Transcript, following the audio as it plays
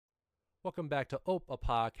Welcome back to a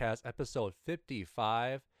Podcast, episode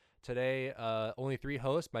 55. Today, only three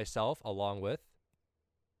hosts, myself, along with.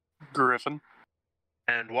 Griffin.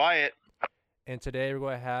 And Wyatt. And today we're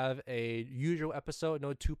going to have a usual episode,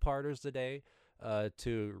 no two-parters today,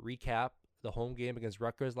 to recap the home game against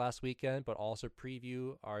Rutgers last weekend, but also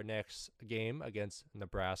preview our next game against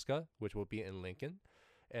Nebraska, which will be in Lincoln,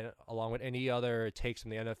 and along with any other takes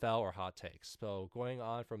from the NFL or hot takes. So going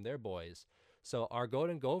on from there, boys. So our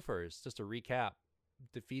Golden Gophers, just to recap,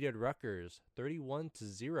 defeated Rutgers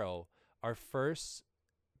 31-0. Our first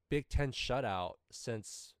Big Ten shutout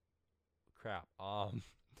since I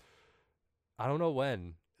don't know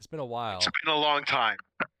when. It's been a while. It's been a long time.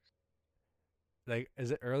 Like,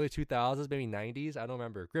 is it early 2000s, maybe 90s? I don't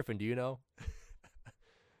remember. Griffin, do you know?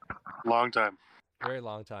 Long time. Very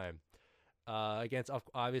long time. Against,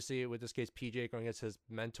 obviously, with this case, PJ going against his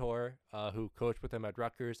mentor, who coached with him at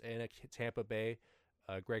Rutgers and at Tampa Bay,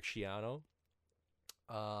 Greg Schiano.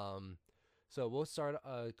 So we'll start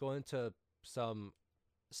going into some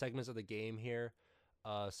segments of the game here.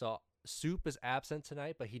 So Soup is absent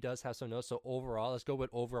tonight, but he does have some notes. So overall, let's go with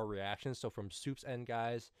overall reactions. So from Soup's end,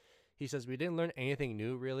 guys, he says, we didn't learn anything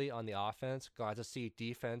new really on the offense. Glad to see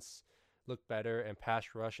defense look better, and pass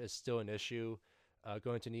rush is still an issue.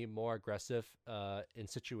 Going to need more aggressive in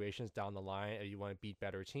situations down the line if you want to beat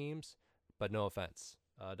better teams, but no offense.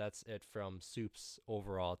 That's it from Soup's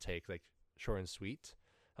overall take, like short and sweet.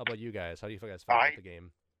 How about you guys? How do you guys feel about the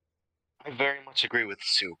game? I very much agree with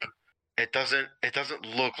Soup. It doesn't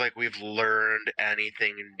look like we've learned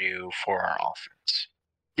anything new for our offense.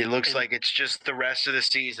 It looks like it's just the rest of the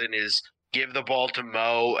season is give the ball to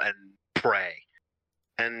Mo and pray.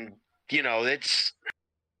 And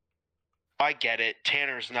I get it.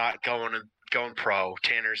 Tanner's not going pro.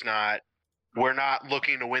 We're not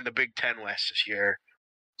looking to win the Big Ten West this year.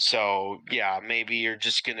 So, yeah, maybe you're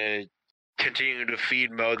just going to continue to feed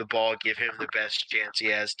Mo the ball, give him the best chance he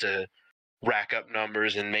has to rack up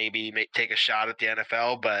numbers and maybe take a shot at the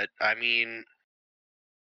NFL. But, I mean,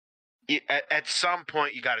 at some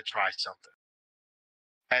point, you got to try something.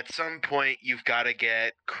 At some point, you've got to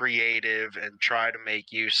get creative and try to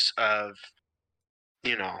make use of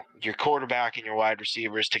your quarterback and your wide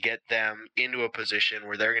receivers to get them into a position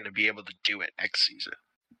where they're going to be able to do it next season.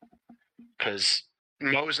 Because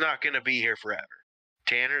Mo's not going to be here forever.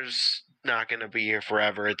 Tanner's not going to be here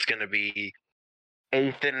forever. It's going to be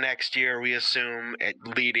Ethan next year, we assume, at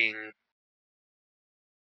leading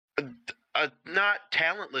a not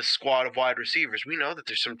talentless squad of wide receivers. We know that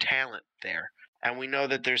there's some talent there. And we know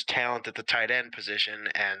that there's talent at the tight end position.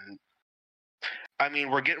 And I mean,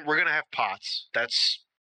 we're gonna have Potts. That's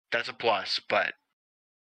a plus, but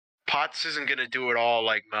Potts isn't gonna do it all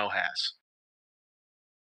like Mo has.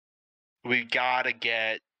 We gotta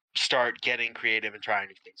start getting creative and trying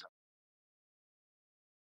new things out.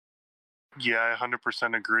 Yeah, I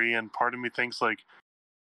 100% agree. And part of me thinks like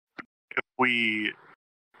the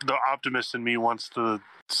optimist in me wants to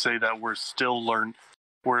say that we're still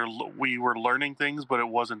we were learning things, but it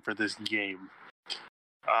wasn't for this game.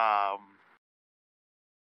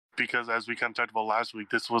 Because as we kind of talked about last week,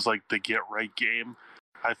 this was like the get right game.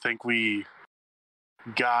 I think we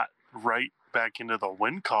got right back into the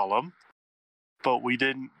win column, but we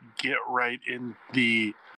didn't get right in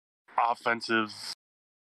the offensive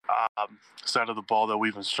side of the ball that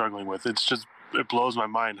we've been struggling with. It blows my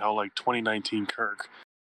mind how like 2019 Kirk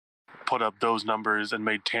put up those numbers and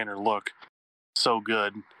made Tanner look so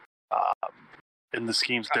good in the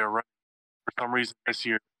schemes they're running. For some reason this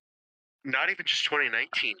year, not even just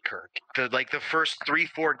 2019 Kirk. The first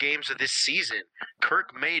 3-4 games of this season,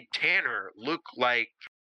 Kirk made Tanner look like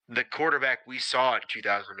the quarterback we saw in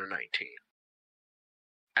 2019.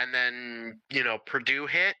 And then, Purdue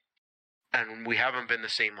hit, and we haven't been the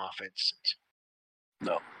same offense since.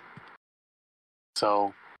 No.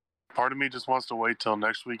 So, part of me just wants to wait till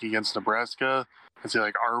next week against Nebraska and see,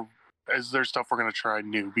 like, is there stuff we're going to try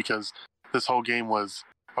new? Because this whole game was,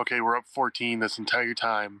 okay, we're up 14 this entire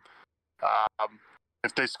time.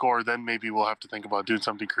 If they score, then maybe we'll have to think about doing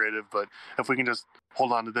something creative. But if we can just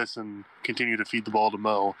hold on to this and continue to feed the ball to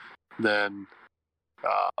Mo, then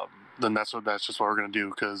that's just what we're going to do,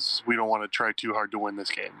 because we don't want to try too hard to win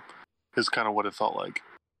this game. Is kind of what it felt like.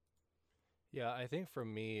 Yeah, I think for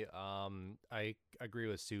me, I agree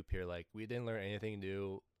with Soup here. Like, we didn't learn anything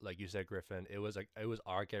new. Like you said, Griffin, it was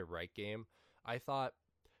our get right game.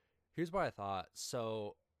 Here's what I thought.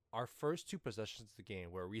 So our first two possessions of the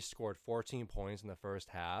game, where we scored 14 points in the first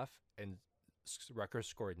half and Rutgers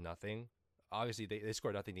scored nothing. Obviously, they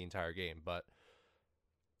scored nothing the entire game, but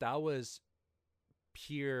that was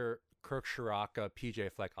pure Kirk Shiraka,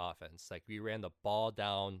 PJ Fleck offense. Like we ran the ball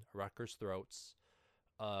down Rutgers' throats.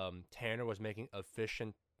 Tanner was making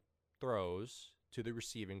efficient throws to the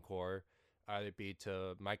receiving core, either be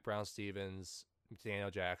to Mike Brown Stevens,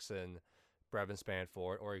 Daniel Jackson, Brevin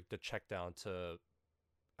Spanford, or the check down to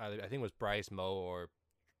either, I think it was Bryce Moe or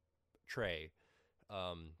Trey,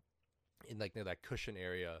 in like near that cushion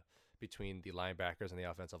area between the linebackers and the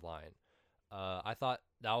offensive line. I thought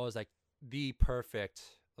that was like the perfect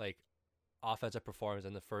like offensive performance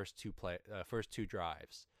in the first two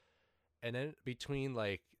drives, and then between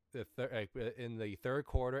like in the third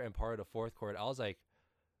quarter and part of the fourth quarter, I was like,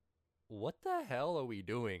 what the hell are we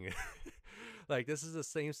doing? Like this is the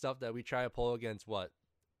same stuff that we try to pull against what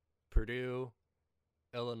Purdue,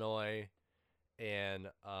 Illinois, and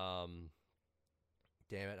damn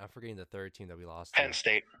it, I'm forgetting the third team that we lost Penn to.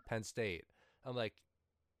 State. Penn State. I'm like,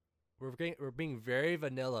 we're being very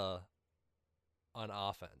vanilla on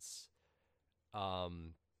offense.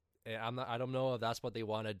 And I don't know if that's what they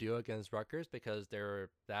want to do against Rutgers because they're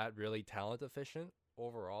that really talent efficient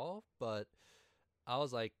overall. But I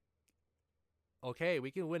was like, okay,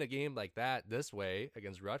 we can win a game like that this way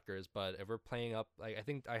against Rutgers. But if we're playing up, like I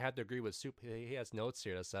think I have to agree with Soup. He has notes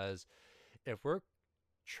here that says if we're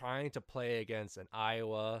trying to play against an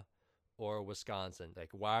Iowa or Wisconsin, like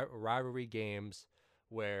rivalry games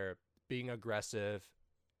where being aggressive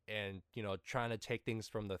and trying to take things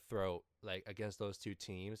from the throat, like against those two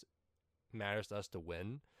teams, matters to us to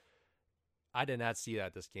win. I did not see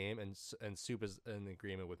that this game, and Soup is in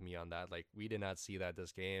agreement with me on that. Like we did not see that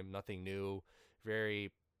this game. Nothing new.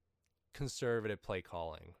 Very conservative play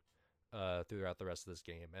calling throughout the rest of this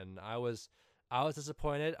game, and I was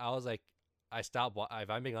disappointed. I was like, if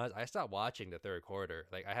I'm being honest, I stopped watching the third quarter.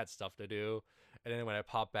 Like I had stuff to do, and then when I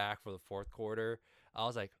popped back for the fourth quarter, I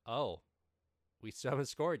was like, oh, we still haven't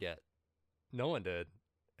scored yet. No one did.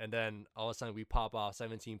 And then all of a sudden we pop off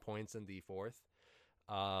 17 points in the fourth.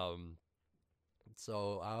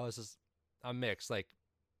 So I'm mixed. Like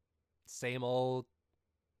same old,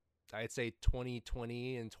 I'd say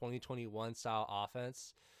 2020 and 2021 style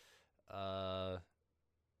offense. A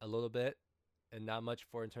little bit, and not much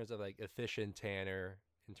in terms of like efficient Tanner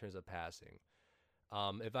in terms of passing.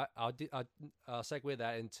 I'll segue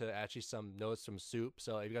that into actually some notes from Soup.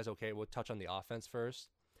 So if you guys okay, we'll touch on the offense first.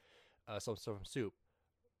 So from Soup,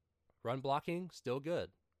 run blocking still good.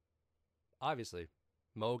 Obviously,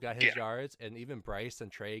 Mo got his yards, and even Bryce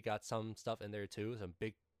and Trey got some stuff in there too. Some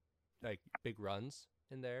big runs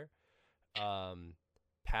in there.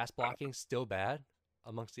 Pass blocking still bad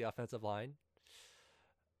amongst the offensive line.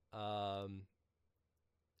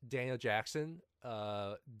 Daniel Jackson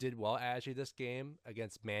did well actually this game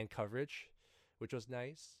against man coverage, which was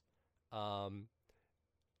nice.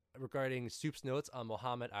 Regarding Soup's notes on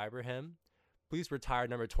Mohamed Ibrahim, please retire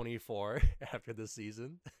number 24 after this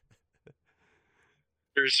season.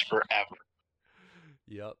 There's forever.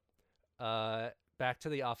 Yep. Back to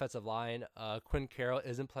the offensive line. Quinn Carroll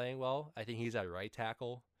isn't playing well. I think he's at right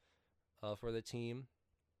tackle for the team.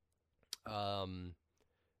 Brevin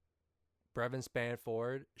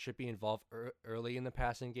Spanford should be involved early in the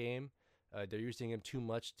passing game. They're using him too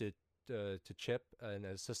much to chip and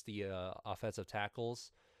assist the offensive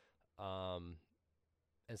tackles and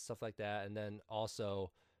stuff like that. And then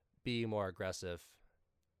also be more aggressive.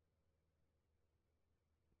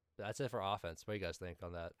 That's it for offense. What do you guys think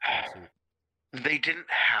on that? They didn't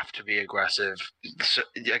have to be aggressive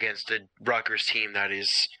against a Rutgers team that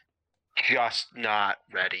is just not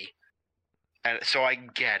ready. And so I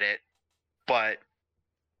get it, but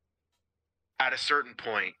at a certain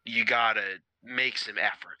point, you gotta make some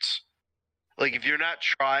efforts. Like if you're not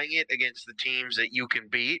trying it against the teams that you can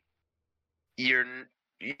beat, you're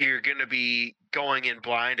gonna be going in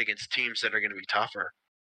blind against teams that are gonna be tougher.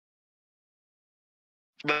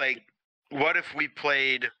 Like, what if we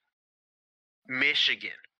played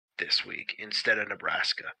Michigan this week instead of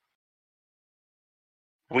Nebraska?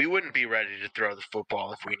 We wouldn't be ready to throw the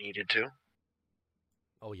football if we needed to.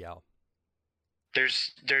 Oh yeah.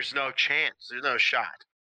 There's no chance. There's no shot.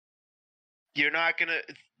 You're not gonna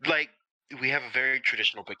we have a very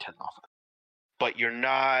traditional Big Ten offense, but you're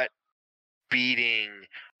not beating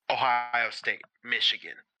Ohio State,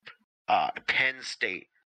 Michigan, Penn State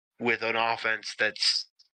with an offense that's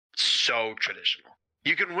so traditional.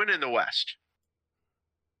 You can win in the West.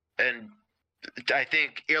 And I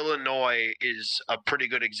think Illinois is a pretty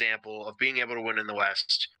good example of being able to win in the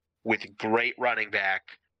West with great running back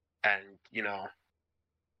and,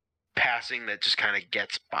 passing that just kind of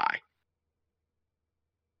gets by.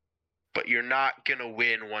 But you're not going to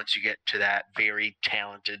win once you get to that very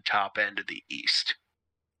talented top end of the East.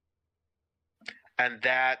 And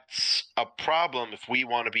that's a problem if we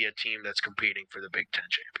want to be a team that's competing for the Big Ten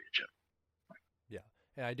championship. Yeah.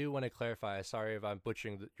 And I do want to clarify. Sorry if I'm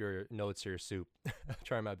butchering your notes here, Soup.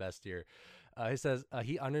 Trying my best here. He says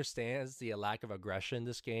he understands the lack of aggression in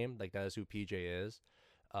this game. Like, that is who PJ is.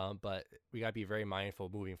 But we got to be very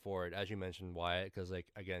mindful moving forward, as you mentioned, Wyatt, because, like,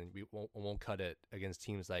 again, we won't cut it against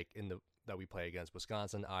teams like that we play against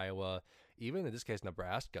Wisconsin, Iowa, even in this case,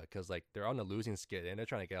 Nebraska, because, like, they're on the losing skid and they're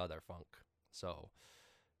trying to get out of their funk. So,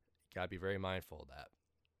 got to be very mindful of that.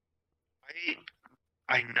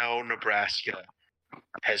 I know Nebraska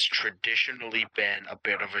has traditionally been a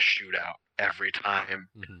bit of a shootout every time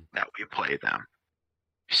that we play them.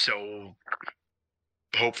 So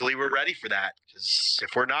hopefully we're ready for that, because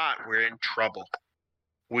if we're not, we're in trouble.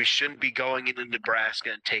 We shouldn't be going into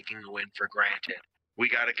Nebraska and taking the win for granted. We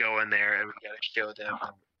got to go in there and we got to show them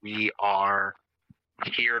that we are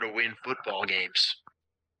here to win football games.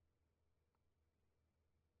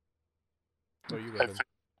 What are you with?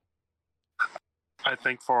 I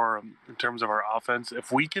think for in terms of our offense,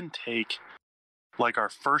 if we can take like our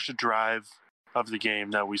first drive of the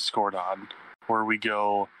game that we scored on, where we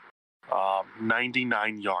go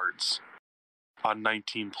 99 yards on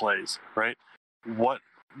 19 plays, right? What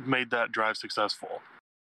made that drive successful?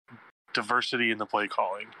 Diversity in the play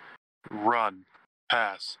calling. Run,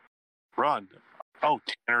 pass, run. Oh,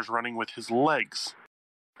 Tanner's running with his legs.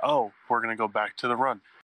 Oh, we're going to go back to the run.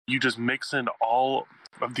 You just mix in all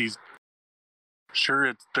of these.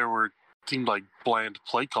 Sure, seemed like bland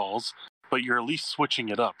play calls, but you're at least switching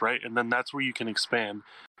it up, right? And then that's where you can expand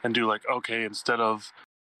and do like, okay, instead of,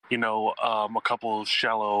 a couple of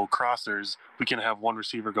shallow crossers, we can have one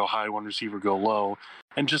receiver go high, one receiver go low,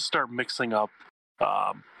 and just start mixing up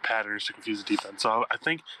patterns to confuse the defense. So I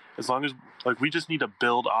think as long as, like, we just need to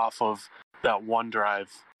build off of that one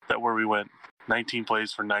drive where we went 19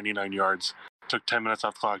 plays for 99 yards, took 10 minutes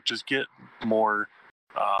off the clock, just get more,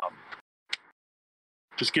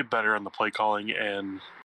 just get better on the play calling and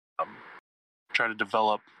try to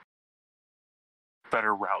develop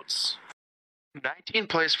better routes. 19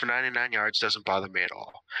 plays for 99 yards doesn't bother me at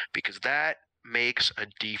all, because that makes a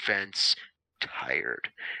defense tired.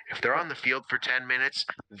 If they're on the field for 10 minutes,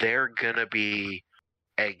 they're going to be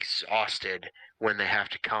exhausted when they have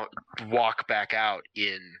to walk back out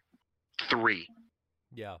in 3.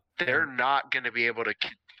 Yeah. They're not going to be able to.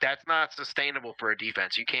 That's not sustainable for a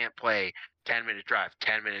defense. You can't play 10-minute drive,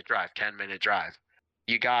 10-minute drive, 10-minute drive.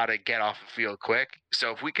 You got to get off the field quick.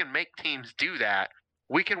 So if we can make teams do that,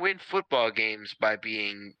 we can win football games by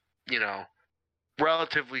being,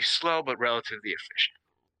 relatively slow but relatively efficient.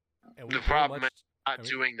 And the problem is not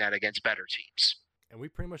doing that against better teams. And we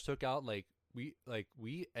pretty much took out, we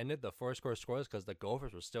ended the first quarter scores because the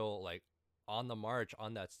Gophers were still, like, on the march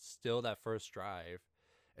on that first drive,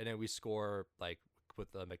 and then we score, like, with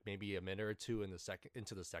maybe a minute or two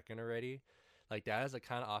into the second already. Like, that is the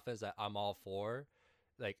kind of offense that I'm all for.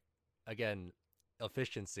 Like, again,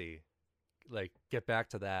 efficiency, like, get back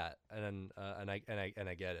to that, and then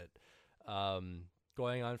I get it.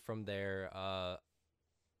 Going on from there,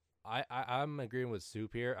 I'm agreeing with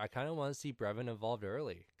Soup here. I kind of want to see Brevin involved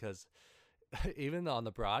early, because even on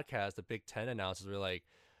the broadcast, the Big Ten announcers were like,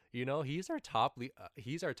 he's our top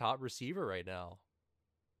receiver right now.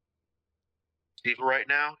 Right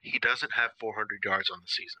now, he doesn't have 400 yards on the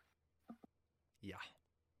season. Yeah.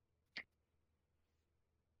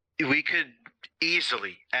 We could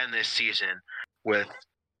easily end this season with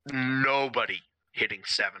nobody hitting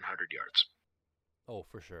 700 yards. Oh,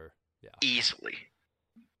 for sure. Yeah. Easily.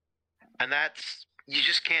 And you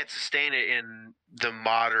just can't sustain it in the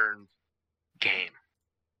modern game.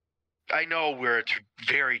 I know we're a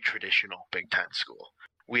very traditional Big Ten school.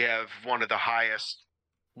 We have one of the highest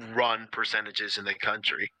run percentages in the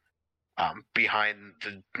country, behind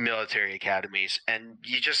the military academies, and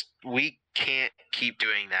we can't keep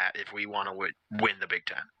doing that if we want to win the Big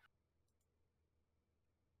Ten.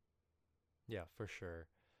 Yeah, for sure.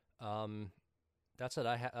 That's it.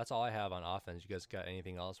 That's all I have on offense. You guys got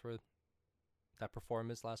anything else for that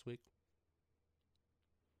performance last week?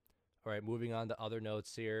 All right, moving on to other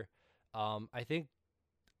notes here. I think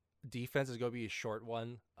defense is going to be a short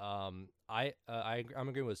one. I'm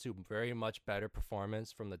agreeing with Soup. Very much better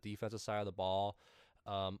performance from the defensive side of the ball.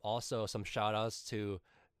 Also, some shout outs to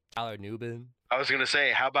Tyler Nubin. I was going to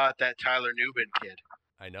say, how about that Tyler Nubin kid?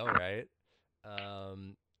 I know, right?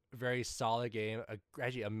 Very solid game.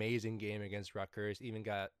 Actually, amazing game against Rutgers. Even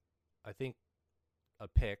got, I think, a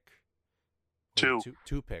pick. Two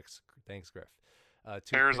picks. Thanks, Griff.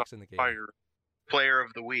 Two picks in the game. Player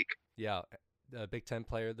of the week. Yeah. The Big Ten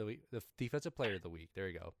player of the week, the defensive player of the week. There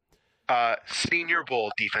you go. Senior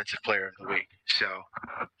Bowl Defensive Player of the Week. So,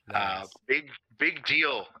 Nice. big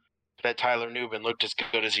deal that Tyler Nubin looked as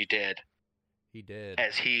good as he did. He did.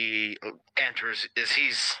 As he's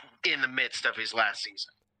in the midst of his last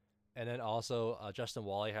season. And then also Justin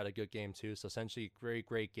Wally had a good game too. So essentially,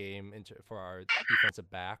 great game for our defensive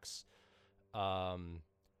backs.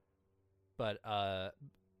 But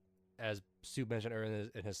as Stu mentioned earlier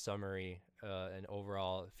in his summary and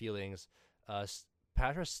overall feelings,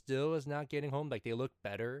 Patra still is not getting home. Like, they look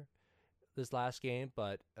better this last game,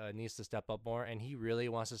 but needs to step up more. And he really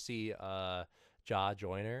wants to see Ja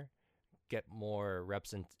Joyner get more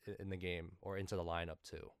reps in the game or into the lineup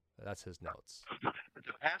too. That's his notes.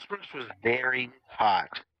 The pass rush was very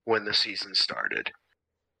hot when the season started,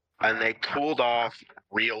 and they cooled off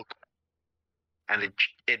real. And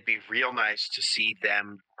it'd be real nice to see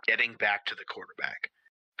them getting back to the quarterback,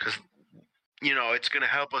 because it's going to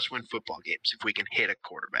help us win football games if we can hit a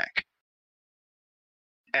quarterback.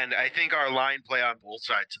 And I think our line play on both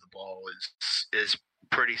sides of the ball is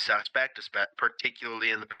pretty suspect,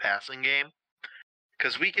 particularly in the passing game,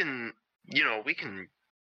 because we can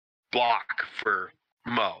block for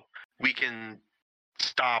Mo. We can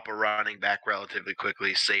stop a running back relatively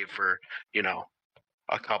quickly, save for,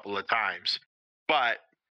 a couple of times. But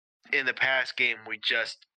in the pass game, we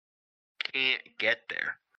just can't get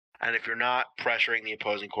there. And if you're not pressuring the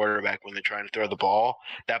opposing quarterback when they're trying to throw the ball,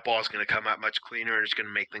 that ball is going to come out much cleaner, and it's going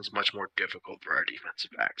to make things much more difficult for our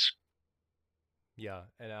defensive backs. Yeah,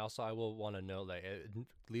 and also I will want to note, like, at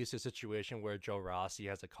least a situation where Joe Rossi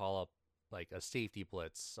has to call up like a safety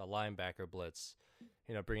blitz, a linebacker blitz,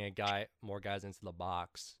 bringing more guys into the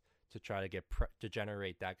box to try to to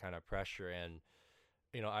generate that kind of pressure. And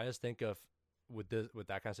I just think of with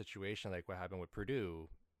that kind of situation, like what happened with Purdue,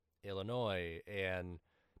 Illinois, and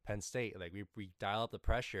Penn State. Like, we dial up the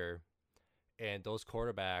pressure, and those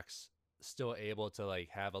quarterbacks still able to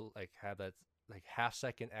have that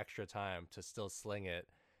half-second extra time to still sling it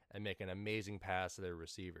and make an amazing pass to their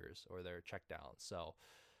receivers or their checkdowns. So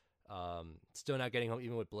still not getting home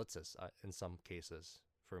even with blitzes in some cases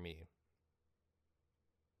for me.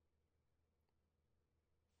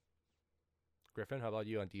 Griffin, how about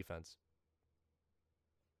you on defense?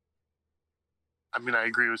 I mean, I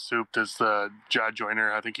agree with Soup. There's Ja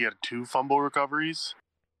Joyner. I think he had 2 fumble recoveries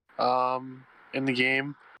in the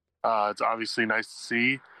game. It's obviously nice to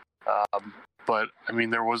see. But, I mean,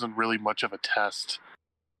 there wasn't really much of a test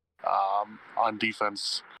on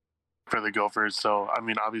defense for the Gophers. So, I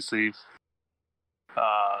mean, obviously,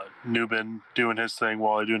 Nubin doing his thing,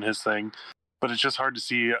 Wally doing his thing. But it's just hard to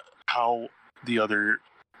see how the other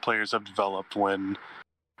players have developed when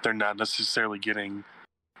they're not necessarily getting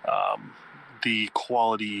the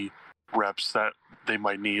quality reps that they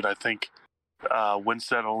might need. I think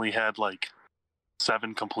Winstead only had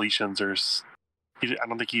 7 completions, or I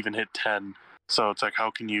don't think he even hit 10. So it's like,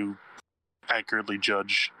 how can you accurately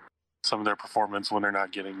judge some of their performance when they're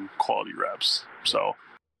not getting quality reps? So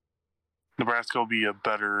Nebraska will be a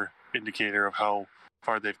better indicator of how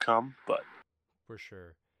far they've come, but for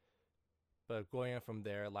sure. But going on from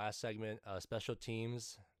there, last segment, special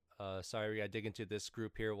teams. Sorry, we got to dig into this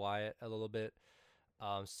group here, Wyatt, a little bit.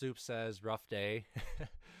 Soup says rough day,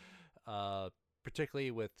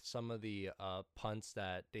 particularly with some of the punts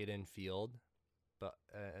that they didn't field, but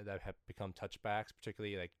that have become touchbacks,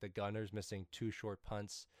 particularly like the Gunners missing 2 short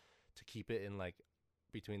punts to keep it in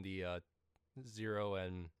between the 0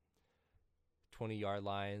 and 20-yard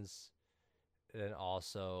lines. And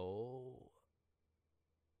also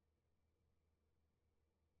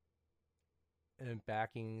and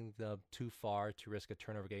backing them too far to risk a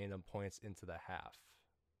turnover, getting them points into the half.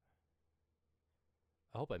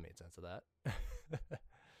 I hope I made sense of that.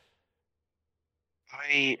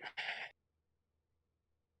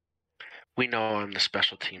 We know I'm the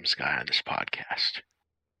special teams guy on this podcast.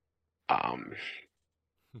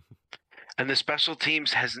 And the special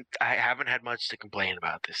teams I haven't had much to complain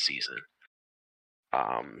about this season.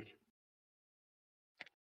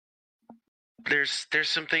 There's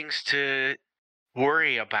some things to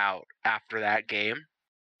worry about after that game,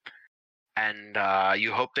 and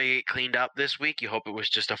you hope they get cleaned up this week. You hope it was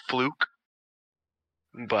just a fluke,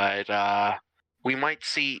 but we might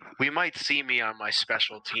see me on my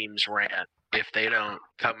special teams rant if they don't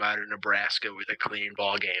come out of Nebraska with a clean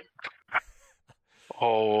ball game.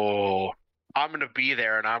 Oh, I'm gonna be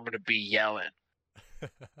there and I'm gonna be yelling.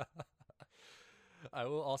 I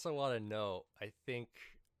will also want to know, I think,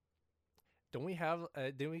 don't we have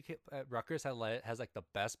Rutgers has the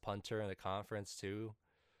best punter in the conference too?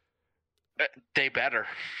 They better,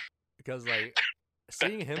 because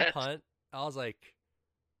seeing him punt, I was like,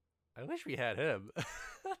 I wish we had him.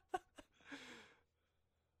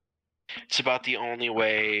 It's about the only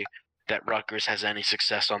way that Rutgers has any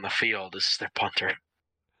success on the field is their punter.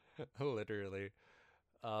 Literally.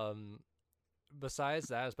 Besides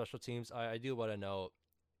that, special teams, I do want to know.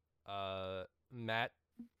 Matt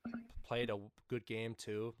played a good game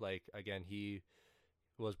too. Like again, he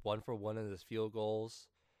was 1 for 1 in his field goals.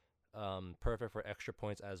 Perfect for extra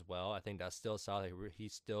points as well. I think that's still solid. Like,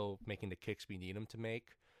 he's still making the kicks we need him to make.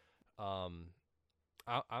 I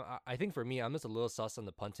think for me, I'm just a little sus on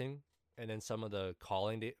the punting, and then some of the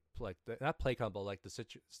calling, not play combo, like the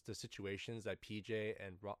situations that PJ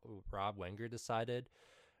and Rob Wenger decided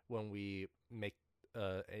when we make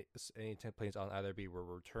any 10 plays on either be we're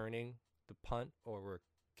returning the punt or we're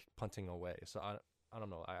punting away. So I don't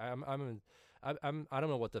know. I don't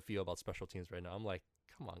know what to feel about special teams right now. I'm like,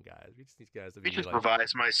 come on, guys. We just need guys to be. Let me just like,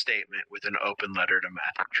 revise my statement with an open letter to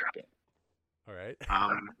Matt Truckett. All right.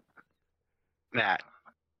 Matt,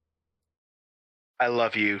 I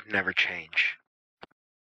love you. Never change.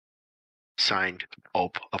 Signed,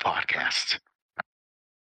 Ope, a podcast.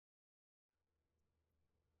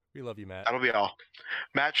 We love you, Matt. That'll be all.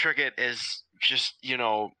 Matt Truckett is just,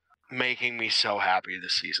 making me so happy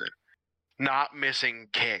this season. Not missing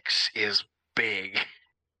kicks is big.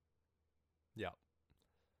 Yeah.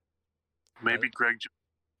 Maybe Greg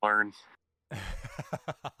learn.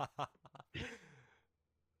 I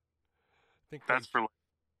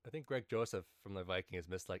think Greg Joseph from the Vikings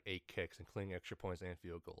missed like 8 kicks, including extra points and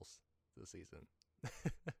field goals this season.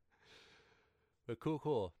 But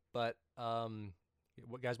cool. But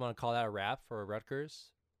what guys want to call that a wrap for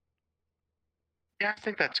Rutgers? Yeah, I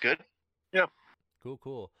think that's good. Yep.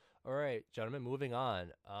 Cool. All right, gentlemen, moving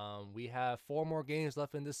on. We have 4 more games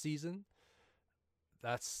left in this season.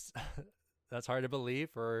 That's hard to believe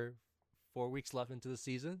for 4 weeks left into the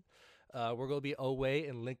season. We're going to be away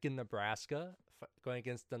in Lincoln, Nebraska, going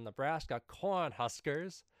against the Nebraska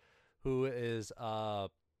Cornhuskers, who is no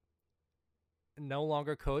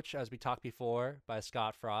longer coached, as we talked before, by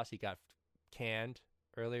Scott Frost. He got canned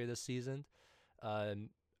earlier this season.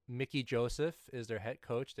 Mickey Joseph is their head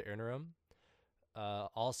coach, the interim.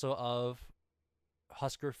 Also of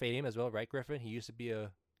Husker fame as well, right, Griffin? He used to be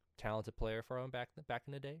a talented player for him back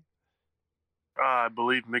in the day. I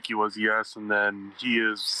believe Mickey was, yes, and then he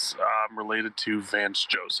is related to Vance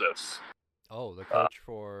Joseph. Oh, the coach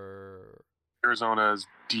for Arizona's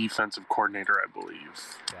defensive coordinator, I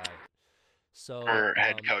believe. Got it. So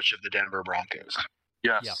head coach of the Denver Broncos.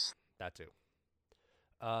 Yes. Yeah, that too.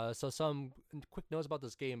 So some quick notes about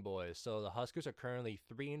this game, boys. So the Huskers are currently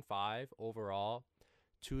 3-5 overall,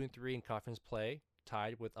 2-3 in conference play,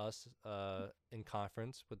 tied with us in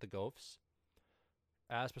conference with the Gophers.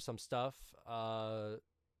 As for some stuff,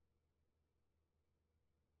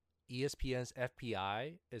 ESPN's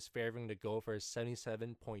FPI is favoring the Gophers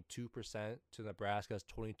 77.2% to Nebraska's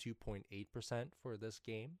 22.8% for this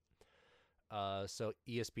game. So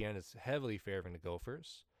ESPN is heavily favoring the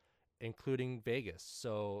Gophers, including Vegas.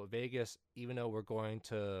 So Vegas, even though we're going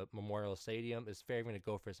to Memorial Stadium, is favoring the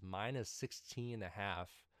Gophers -16.5.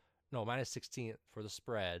 No, -16 for the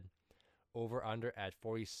spread. Over under at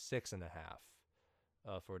 46.5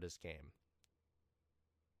 for this game.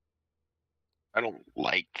 I don't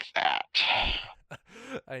like that.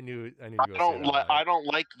 I knew. I don't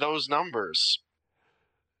like those numbers.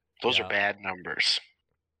 Those are bad numbers.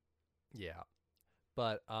 Yeah,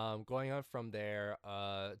 but going on from there,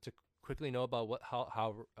 to quickly know about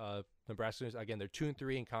how Nebraska is, again, they're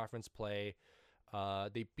 2-3 in conference play.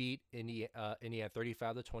 They beat Indiana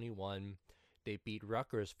 35-21. They beat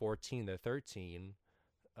Rutgers 14-13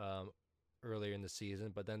 earlier in the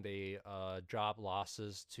season, but then they dropped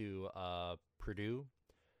losses to Purdue,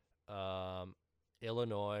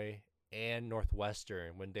 Illinois, and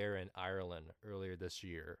Northwestern when they're in Ireland earlier this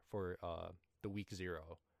year for the Week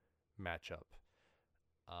 0 matchup.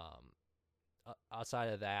 Outside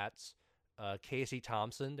of that, Casey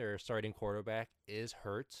Thompson, their starting quarterback, is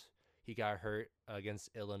hurt. He got hurt against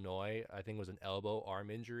Illinois. I think it was an elbow arm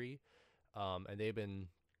injury. And they've been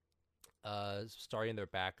starting their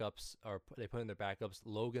backups, or they put in their backups,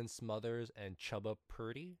 Logan Smothers and Chubba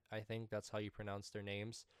Purdy. I think that's how you pronounce their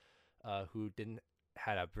names, who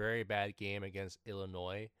had a very bad game against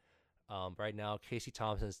Illinois. Right now, Casey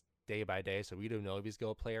Thompson's day by day, so we don't know if he's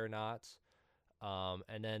going to play or not.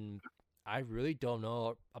 And then I really don't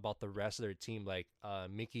know about the rest of their team. Like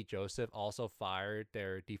Mickey Joseph also fired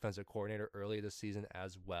their defensive coordinator early this season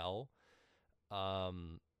as well.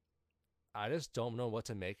 I just don't know what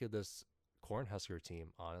to make of this Cornhusker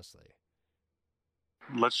team, honestly.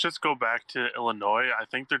 Let's just go back to Illinois. I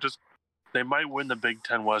think they might win the Big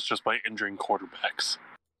Ten West just by injuring quarterbacks.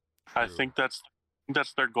 True. I think that's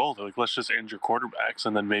that's their goal. They're like, let's just injure quarterbacks,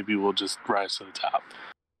 and then maybe we'll just rise to the top.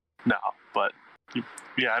 No, but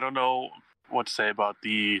yeah, I don't know what to say about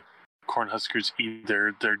the Cornhuskers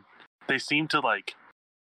either. They seem to like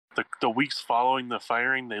the weeks following the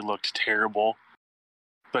firing, they looked terrible,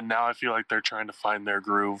 but now I feel like they're trying to find their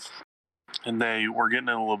groove, and they were getting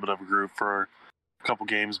in a little bit of a groove for a couple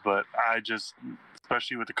games. But I just,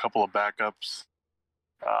 especially with a couple of backups,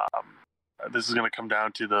 this is going to come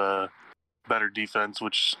down to the better defense,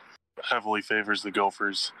 which heavily favors the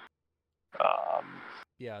Gophers.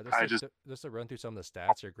 Yeah, just to run through some of the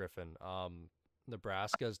stats here, Griffin.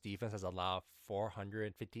 Nebraska's defense has allowed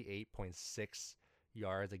 458.6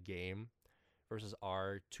 yards a game versus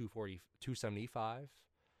our 275,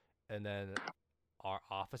 and then our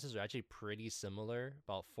offenses are actually pretty similar.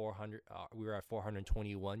 About 400, we were at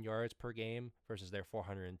 421 yards per game versus their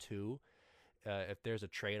 402. If there's a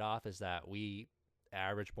trade-off, is that we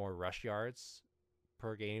average more rush yards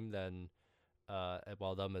per game than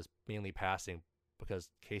while them is mainly passing, because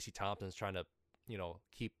Casey Thompson's trying to,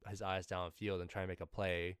 keep his eyes downfield and try and make a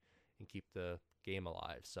play and keep the game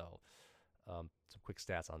alive. So some quick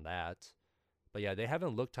stats on that. But yeah, they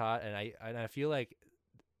haven't looked hot, and I feel like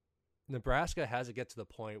Nebraska has to get to the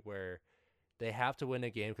point where they have to win a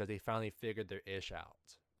game because they finally figured their ish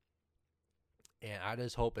out. And I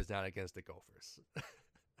just hope it's not against the Gophers.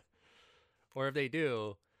 Or if they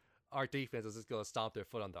do, our defense is just going to stomp their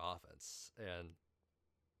foot on the offense and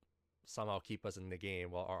somehow keep us in the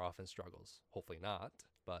game while our offense struggles. Hopefully not,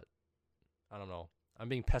 but I don't know. I'm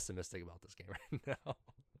being pessimistic about this game right now.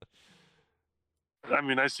 I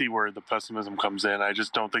mean, I see where the pessimism comes in. I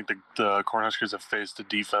just don't think the Cornhuskers have faced a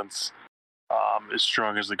defense as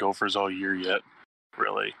strong as the Gophers all year yet,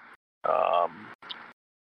 really.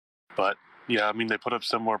 But, yeah, I mean, they put up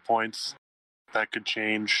similar points. That could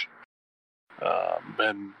change.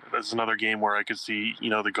 And that's another game where I could see,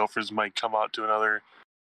 the Gophers might come out to another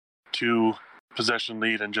 2-possession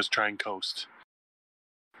lead and just try and coast.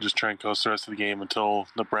 Just try and coast the rest of the game until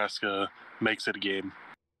Nebraska makes it a game.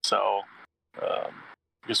 So, I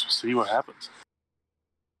guess we'll see what happens.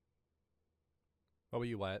 What about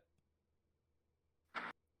you, Wyatt?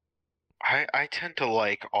 I tend to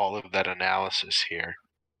like all of that analysis here.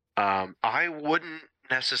 I wouldn't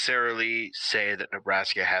necessarily say that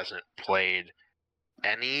Nebraska hasn't played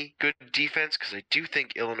any good defense, because I do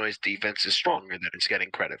think Illinois' defense is stronger than it's getting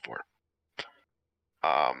credit for.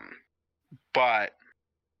 But,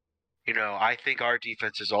 I think our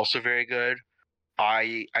defense is also very good.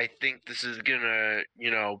 I think this is going to,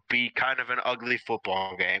 be kind of an ugly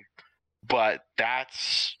football game. But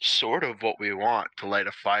that's sort of what we want, to light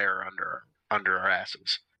a fire under our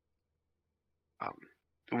asses.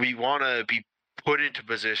 We want to be put into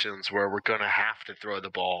positions where we're going to have to throw the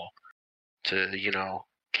ball to,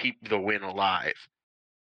 keep the win alive.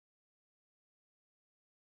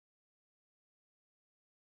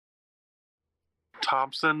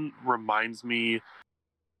 Thompson reminds me,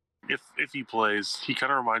 if he plays, he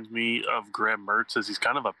kind of reminds me of Graham Mertz, as he's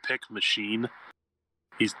kind of a pick machine.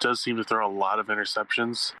 He does seem to throw a lot of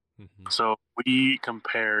interceptions. Mm-hmm. So we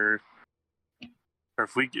compare, or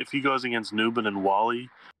if he goes against Nubin and Wally,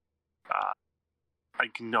 I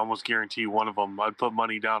can almost guarantee one of them, I'd put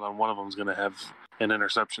money down on one of them is going to have an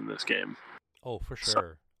interception this game. Oh, for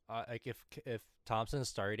sure. Like if Thompson's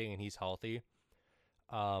starting and he's healthy,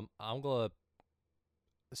 I'm gonna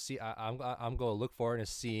see. I'm gonna look forward to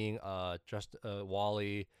seeing just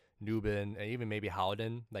Wally, Nubin, and even maybe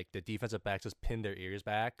Howden, like the defensive backs, just pin their ears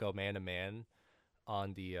back, go man to man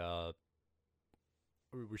on the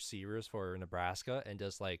receivers for Nebraska, and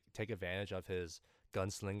just like take advantage of his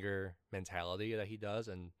gunslinger mentality that he does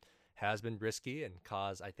and has been risky and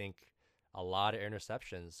caused, I think, a lot of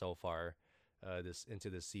interceptions so far into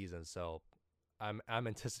this season. So I'm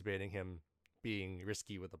anticipating him being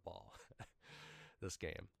risky with the ball this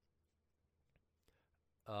game.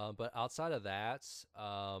 But outside of that,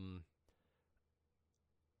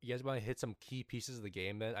 you guys want to hit some key pieces of the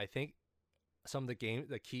game then? I think some of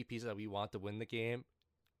the key pieces that we want to win the game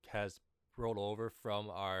has rolled over from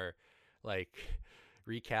our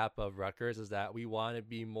recap of Rutgers, is that we want to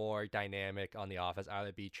be more dynamic on the offense,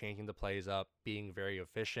 either be changing the plays up, being very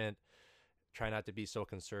efficient, try not to be so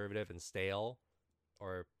conservative and stale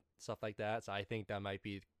or stuff like that. So I think that might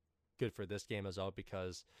be good for this game as well,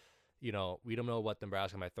 because we don't know what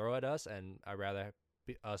Nebraska might throw at us, and I'd rather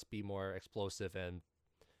us be more explosive and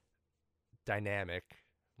dynamic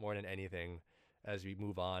more than anything as we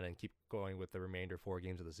move on and keep going with the remainder 4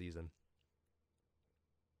 games of the season.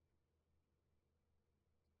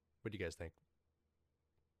 What do you guys think?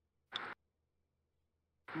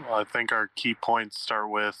 Well, I think our key points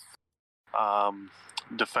start with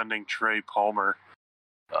defending Trey Palmer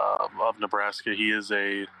of Nebraska. He is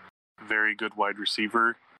a very good wide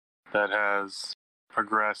receiver that has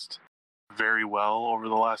progressed very well over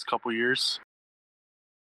the last couple years.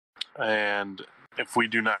 And if we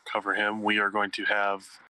do not cover him, we are going to have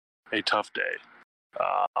a tough day.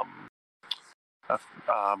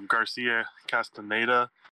 Garcia Castaneda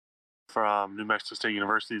from New Mexico State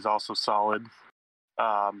University is also solid,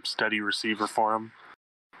 steady receiver for him.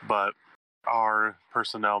 But our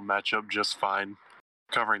personnel match up just fine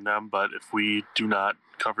covering them. But if we do not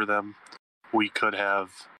cover them, we could have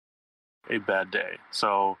a bad day.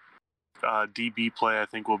 So DB play, I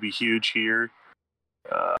think, will be huge here.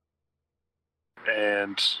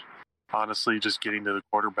 And honestly, just getting to the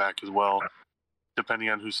quarterback as well, depending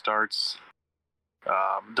on who starts.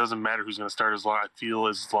 Doesn't matter who's going to start as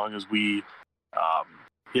long as we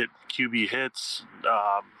hit QB hits,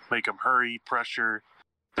 make them hurry, pressure.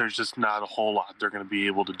 There's just not a whole lot they're going to be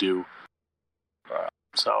able to do.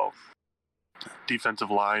 So defensive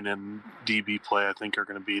line and DB play, I think, are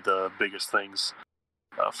going to be the biggest things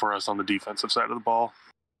for us on the defensive side of the ball.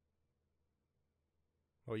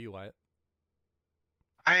 What are you, Wyatt?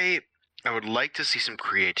 I would like to see some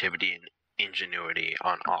creativity and ingenuity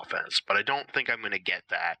on offense, but I don't think I'm going to get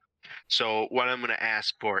that. So what I'm going to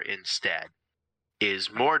ask for instead is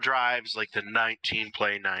more drives like the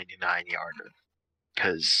 19-play 99-yarder.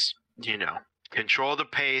 Because, control the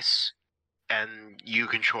pace and you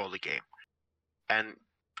control the game. And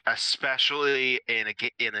especially in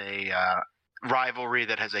a rivalry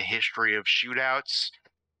that has a history of shootouts,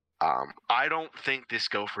 I don't think this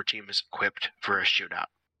Gopher team is equipped for a shootout.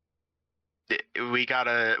 We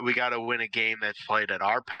gotta win a game that's played at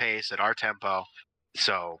our pace, at our tempo.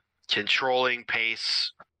 So controlling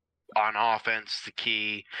pace on offense, the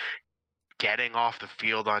key. Getting off the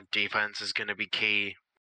field on defense is going to be key.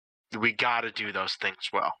 We got to do those things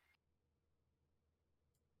well.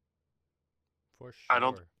 For sure. I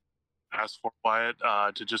don't ask for Wyatt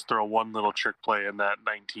to just throw one little trick play in that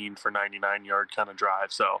 19 for 99 yard kind of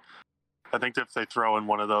drive. So I think if they throw in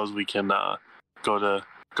one of those, we can go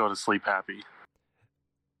to sleep happy.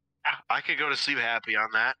 I could go to sleep happy on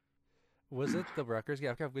that. Was it the Rutgers game?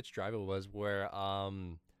 I forgot which drive it was where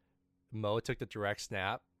Mo took the direct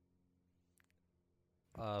snap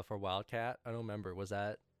for Wildcat. I don't remember. Was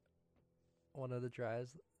that one of the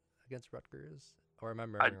drives against Rutgers? Or am I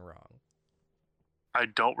remembering wrong? I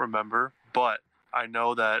don't remember, but I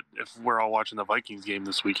know that if we're all watching the Vikings game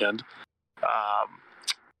this weekend,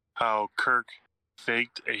 how Kirk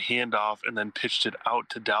faked a handoff and then pitched it out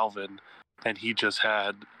to Dalvin, and he just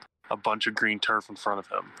had a bunch of green turf in front of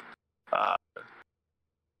him.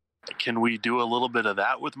 Can we do a little bit of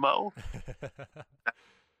that with Mo?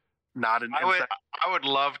 Not an. I would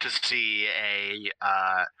love to see a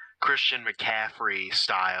Christian McCaffrey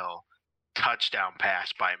style touchdown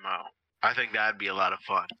pass by Mo. I think that'd be a lot of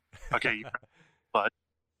fun. Okay, but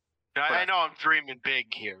I know I'm dreaming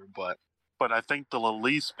big here, but I think they'll at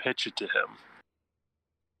least pitch it to him.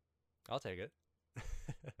 I'll take it.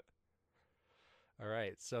 All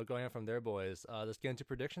right, so going on from there, boys, let's get into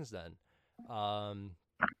predictions then.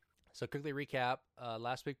 So quickly recap.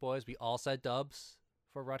 Last week, boys, we all said dubs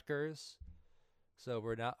for Rutgers. So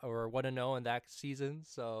we're 1-0 in that season.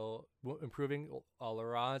 So improving.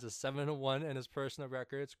 Laurent is 7-1 in his personal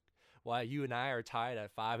records, while you and I are tied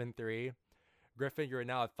at 5-3. Griffin, you're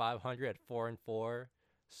now at 500 at 4-4.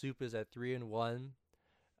 Soup is at 3-1.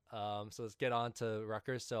 So let's get on to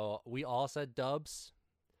Rutgers. So we all said dubs.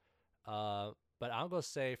 But I'm gonna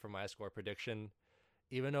say for my score prediction,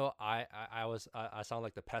 even though I sound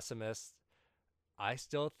like the pessimist, I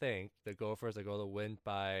still think the Gophers are going to win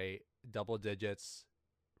by double digits.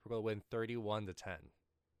 We're going to win 31-10.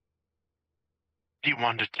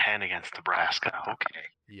 31-10 against Nebraska. Okay.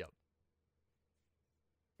 Yep.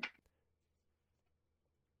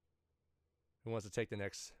 Who wants to take the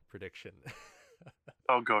next prediction?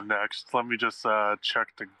 I'll go next. Let me just check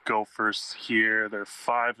the Gophers here. They're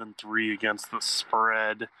 5-3 against the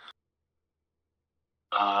spread.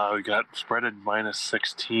 We got spread at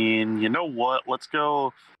 -16. You know what? Let's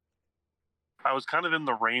go. I was kind of in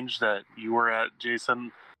the range that you were at,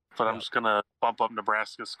 Jason, but I'm just going to bump up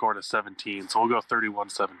Nebraska's score to 17. So we'll go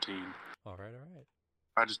 31-17. All right.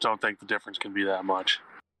 I just don't think the difference can be that much.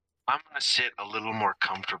 I'm going to sit a little more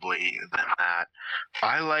comfortably than that.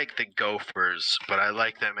 I like the Gophers, but I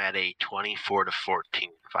like them at a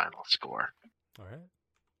 24-14 final score. All right.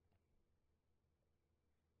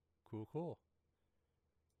 Cool.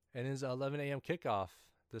 And it's 11 a.m. kickoff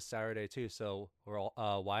this Saturday too. So we'll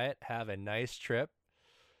Wyatt have a nice trip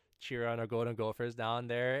cheer on our Golden Gophers down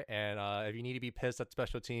there. And if you need to be pissed at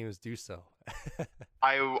special teams, do so.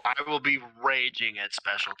 I will be raging at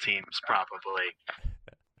special teams probably.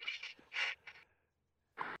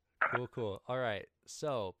 Cool. All right.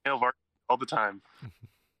 So All the time.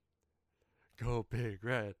 go Big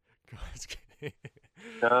Red. Go. Just kidding.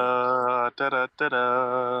 Da da da da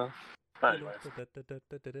da. Anyways.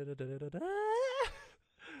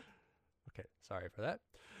 Okay, sorry for that.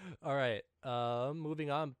 All right,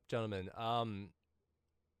 moving on, gentlemen. I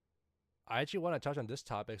actually want to touch on this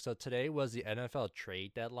topic. So today was the NFL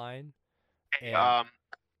trade deadline. And,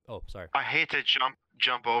 oh, sorry. I hate to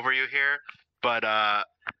jump over you here, but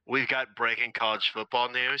we've got breaking college football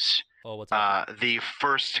news. Oh, what's up? The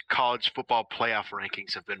first college football playoff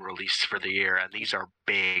rankings have been released for the year, and these are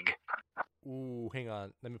big. Ooh, hang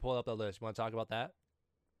on. Let me pull up the list. You want to talk about that?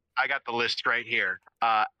 I got the list right here.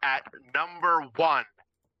 At number 1,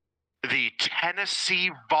 the Tennessee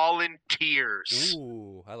Volunteers.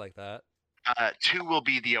 Ooh, I like that. 2 will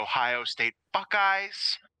be the Ohio State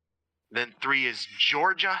Buckeyes. Then 3 is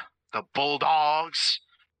Georgia, the Bulldogs.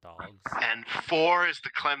 Dogs. And 4 is the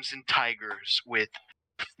Clemson Tigers, with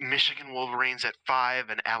Michigan Wolverines at 5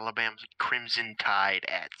 and Alabama's Crimson Tide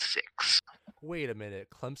at 6. Wait a minute.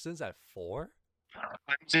 Clemson's at 4?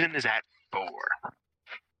 Clemson is at 4.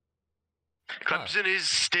 Clemson is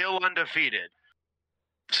still undefeated,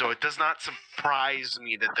 so it does not surprise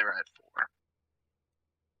me that they're at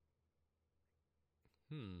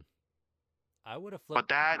 4. I would have flipped.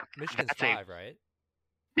 But Michigan's that's 5, right?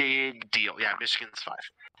 Big deal. Yeah, Michigan's 5.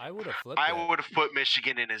 I would have flipped. I would have put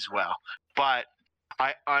Michigan in as well, but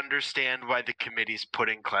I understand why the committee's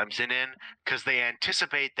putting Clemson in, because they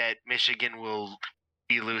anticipate that Michigan will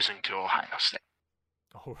be losing to Ohio State.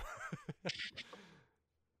 Oh.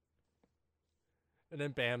 And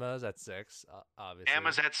then Bama's at 6, obviously.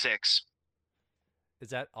 Bama's at 6. Is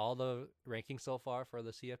that all the rankings so far for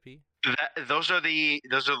the CFP? Those are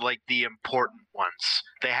like the important ones.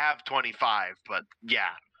 They have 25, but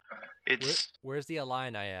yeah, it's. Where's the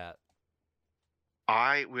Illini at?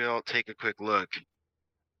 I will take a quick look.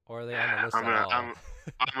 Or are they on the list I'm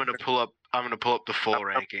gonna pull up the full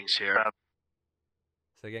rankings here.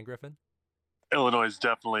 Say again, Griffin. Illinois is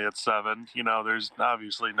definitely at 7. You know, there's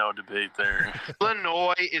obviously no debate there.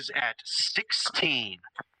 Illinois is at 16.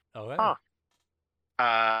 Okay. Huh.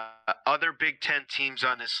 Other Big Ten teams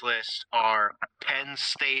on this list are Penn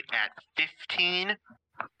State at 15.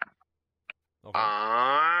 Okay.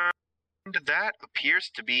 And that appears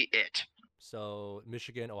to be it. So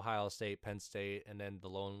Michigan, Ohio State, Penn State, and then the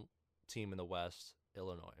lone team in the West,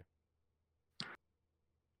 Illinois.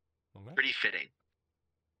 Okay. Pretty fitting.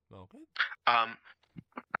 Okay.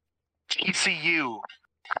 TCU,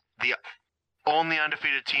 the only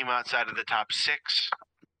undefeated team outside of the top 6,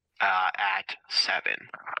 at 7.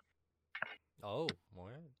 Oh, all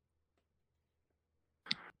right.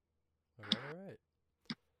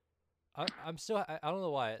 All right. I'm still. I don't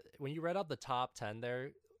know why. When you read out the top 10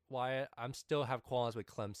 there, Wyatt, I'm still have qualms with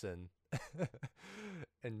Clemson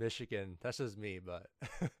and Michigan. That's just me, but.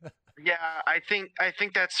 Yeah, I think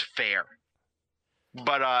that's fair.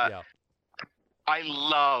 But yeah. I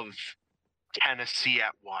love Tennessee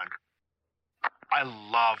at 1. I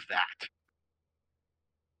love that.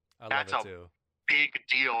 That's it too. Big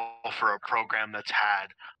deal for a program that's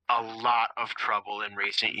had a lot of trouble in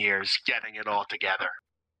recent years getting it all together.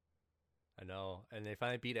 I know. And they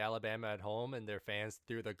finally beat Alabama at home, and their fans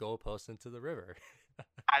threw the goalposts into the river.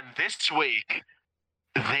 And this week,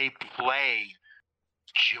 they play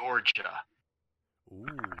Georgia. Ooh.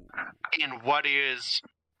 In what is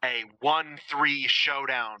a 1-3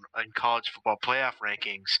 showdown in college football playoff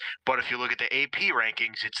rankings. But if you look at the AP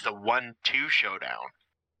rankings, it's the 1-2 showdown.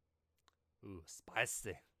 Ooh,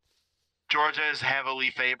 spicy. Georgia is heavily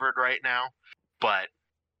favored right now, but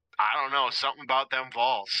I don't know, something about them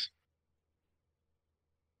Vols.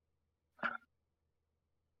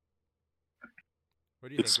 What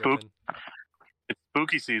do you think, Griffin? It's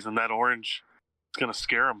spooky season. That orange, it's gonna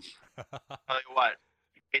scare them. Tell you what,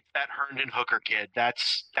 it's that Herndon Hooker kid.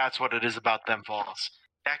 That's what it is about them Vols.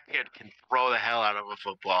 That kid can throw the hell out of a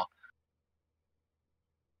football.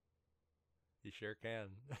 You sure can.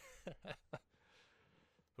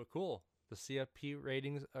 But cool. The CFP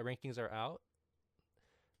rankings are out.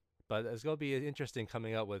 But it's going to be interesting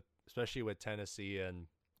coming up with, especially with Tennessee and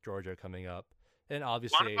Georgia coming up. And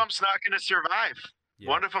obviously, one of them's not going to survive. Yeah.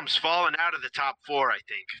 One of them's falling out of the top 4, I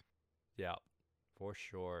think. Yeah, for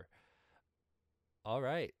sure. All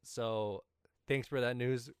right. So thanks for that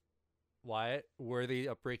news, Wyatt. Worthy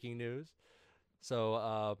of breaking news.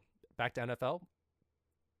 So back to NFL.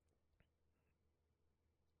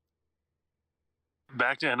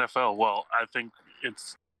 back to NFL. Well, I think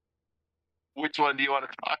it's. Which one do you want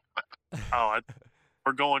to talk about?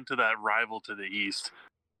 We're going to that rival to the east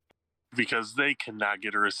because they cannot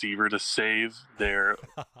get a receiver to save their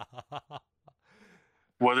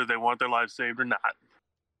whether they want their lives saved or not.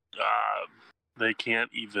 They can't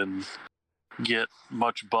even get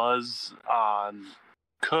much buzz on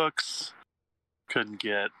Cooks. Couldn't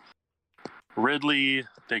get Ridley.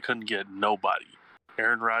 They couldn't get nobody.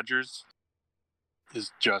 Aaron Rodgers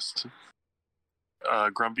is just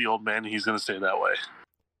a grumpy old man. He's going to stay that way.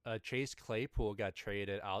 Chase Claypool got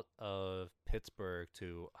traded out of Pittsburgh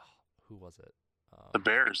to who was it? The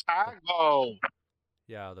Bears. Chicago.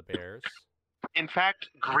 Yeah, the Bears. In fact,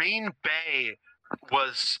 Green Bay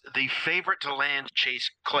was the favorite to land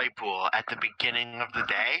Chase Claypool at the beginning of the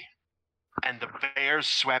day, and the Bears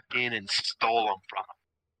swept in and stole him from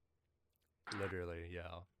him. Literally,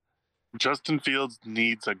 yeah. Justin Fields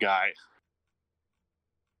needs a guy.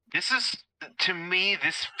 This is, to me,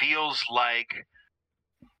 this feels like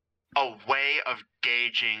a way of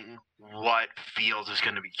gauging what Fields is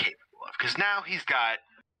going to be capable of. Because now he's got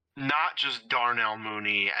not just Darnell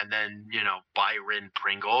Mooney and then, Byron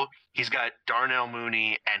Pringle. He's got Darnell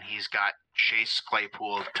Mooney and he's got Chase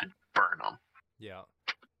Claypool to burn him. Yeah.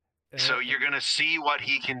 So you're going to see what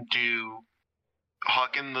he can do,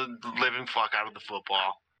 hucking the living fuck out of the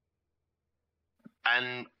football.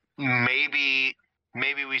 And maybe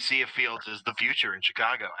we see if Fields is the future in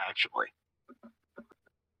Chicago, actually.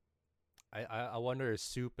 I wonder if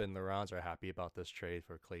Soup and the Rounds are happy about this trade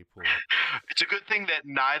for Claypool. It's a good thing that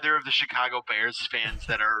neither of the Chicago Bears fans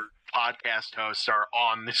that are podcast hosts are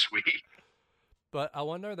on this week. But I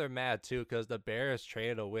wonder if they're mad too, because the Bears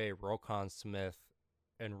traded away Roquan Smith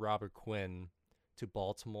and Robert Quinn to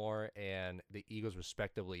Baltimore and the Eagles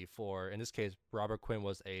respectively for, in this case, Robert Quinn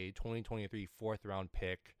was a 2023 4th-round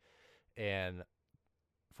pick, and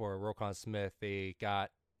for Roquan Smith, they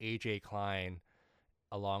got A.J. Klein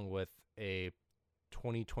along with a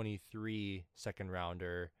 2023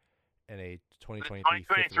 second-rounder and a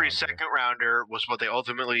 2023 second-rounder was what they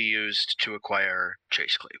ultimately used to acquire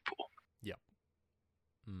Chase Claypool. Yep.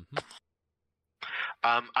 Mm-hmm.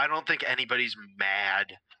 I don't think anybody's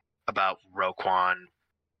mad about Roquan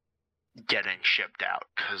getting shipped out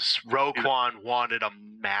because Roquan wanted a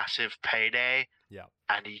massive payday. Yeah.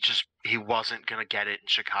 And he wasn't gonna get it in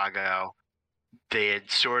Chicago. They had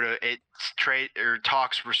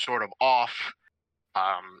talks were sort of off.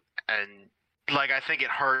 And I think it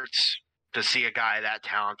hurts to see a guy that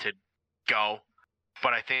talented go.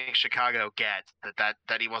 But I think Chicago gets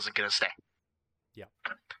that he wasn't gonna stay. Yeah.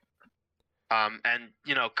 And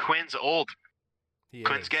Quinn's old.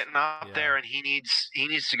 Quinn's getting up there, and he needs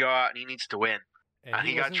to go out and he needs to win. And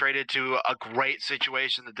he got traded to a great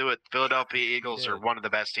situation to do it. Philadelphia Eagles are one of the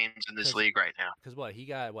best teams in this league right now. Because he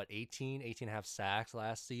got 18 and a half sacks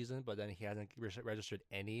last season, but then he hasn't registered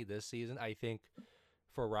any this season. I think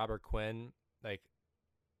for Robert Quinn,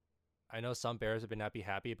 I know some Bears have been not be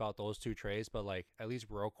happy about those two trades, but at least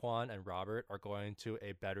Roquan and Robert are going to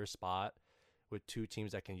a better spot with two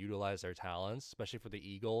teams that can utilize their talents, especially for the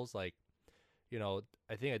Eagles. I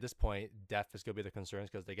think at this point, depth is going to be the concerns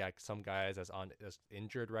because they got some guys that's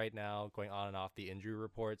injured right now, going on and off the injury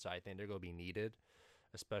report. So I think they're going to be needed,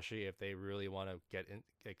 especially if they really want to get in.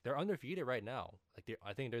 They're undefeated right now.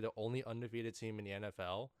 I think they're the only undefeated team in the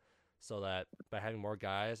NFL. So that by having more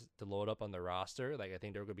guys to load up on the roster, I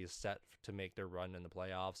think they're going to be set to make their run in the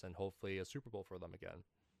playoffs and hopefully a Super Bowl for them again.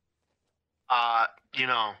 I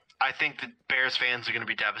think the Bears fans are going to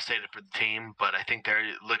be devastated for the team, but I think they're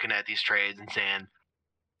looking at these trades and saying,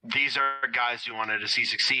 these are guys you wanted to see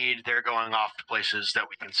succeed. They're going off to places that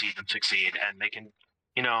we can see them succeed, and they can,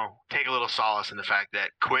 take a little solace in the fact that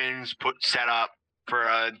Quinn's set up for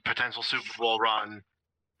a potential Super Bowl run.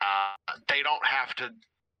 They don't have to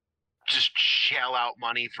just shell out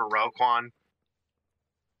money for Roquan.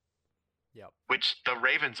 Yep. Which the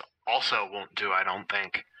Ravens also won't do, I don't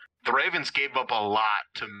think. The Ravens gave up a lot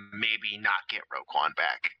to maybe not get Roquan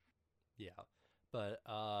back. Yeah, but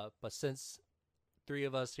since three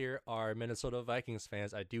of us here are Minnesota Vikings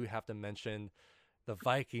fans, I do have to mention the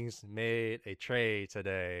Vikings made a trade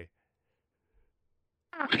today.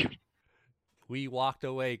 We walked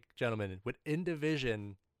away, gentlemen, in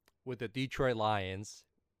division with the Detroit Lions.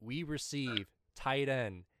 We received tight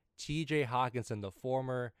end TJ Hawkinson, the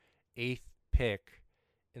former 8th pick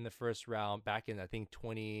in the first round back in, I think,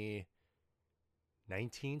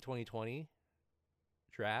 2020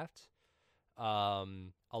 draft,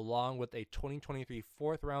 along with a 2023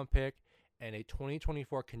 4th round pick and a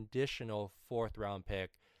 2024 conditional 4th round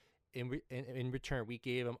pick in return, we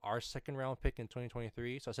gave him our second round pick in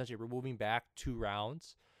 2023. So essentially, we're moving back 2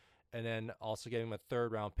 rounds, and then also giving him a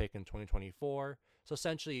third round pick in 2024. So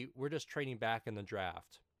essentially, we're just trading back in the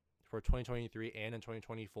draft for 2023 and in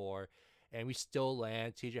 2024, and we still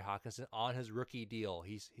land T.J. Hawkinson on his rookie deal.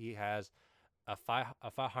 He has a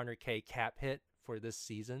 500K cap hit for this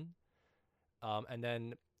season, and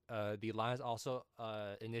then the Lions also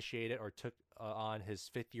initiated or took on his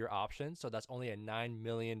 5th-year option, so that's only a $9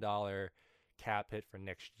 million cap hit for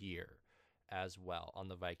next year as well on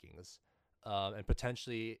the Vikings. And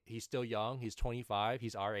potentially, he's still young. He's 25.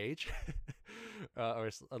 He's our age, or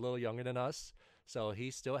a little younger than us. So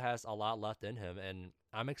he still has a lot left in him, and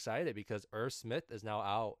I'm excited because Irv Smith is now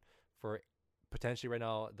out for potentially right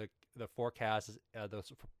now. The forecast is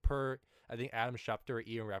per I think Adam Schefter or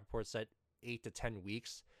Ian Rappaport said 8 to 10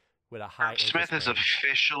 weeks with a high. Smith is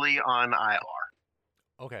officially on IR.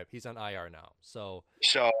 Okay, he's on IR now. So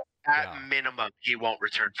at minimum, he won't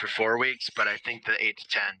return for 4 weeks, but I think the 8 to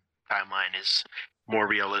 10 timeline is more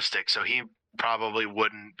realistic. So he probably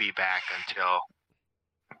wouldn't be back until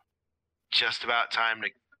just about time to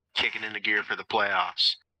kick it into gear for the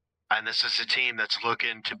playoffs. And this is a team that's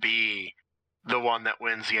looking to be the one that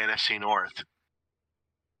wins the NFC North.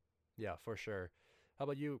 Yeah, for sure. How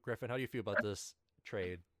about you, Griffin? How do you feel about this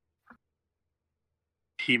trade?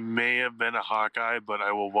 He may have been a Hawkeye, but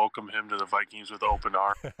I will welcome him to the Vikings with open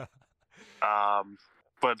arms.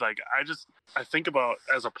 But like, I think about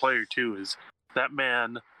as a player too, is that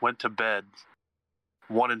man went to bed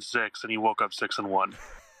 1-6 and he woke up 6-1.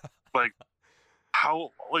 Like,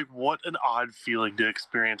 what an odd feeling to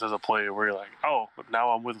experience as a player where you're like, oh,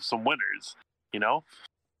 now I'm with some winners, you know?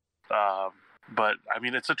 But I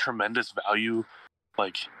mean, it's a tremendous value.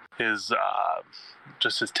 Like his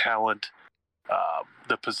talent,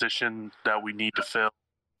 the position that we need to fill,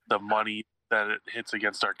 the money that it hits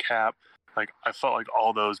against our cap. Like, I felt like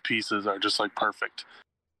all those pieces are just like perfect.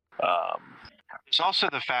 There's also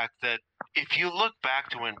the fact that if you look back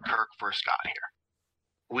to when Kirk first got here,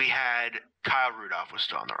 we had Kyle Rudolph was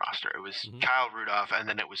still on the roster. It was Kyle Rudolph, and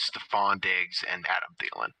then it was Stephon Diggs and Adam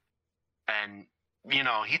Thielen. And you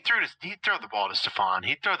know, he'd throw the ball to Stephon,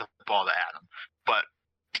 he'd throw the ball to Adam, but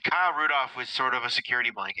Kyle Rudolph was sort of a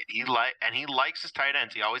security blanket. He likes his tight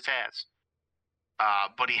ends. He always has.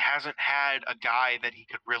 But he hasn't had a guy that he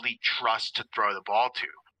could really trust to throw the ball to.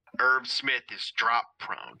 Irv Smith is drop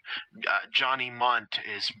prone. Johnny Munt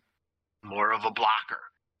is more of a blocker,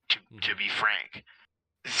 to be frank.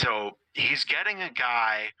 So he's getting a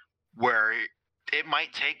guy where it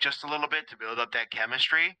might take just a little bit to build up that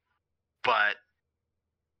chemistry, but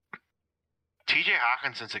TJ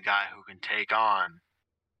Hawkinson's a guy who can take on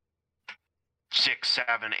 6,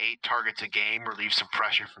 7, 8 targets a game, relieve some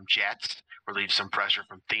pressure from Jets, relieve some pressure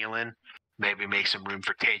from Thielen, maybe make some room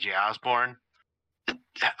for KJ Osborne.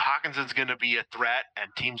 Hawkinson's going to be a threat, and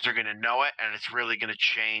teams are going to know it, and it's really going to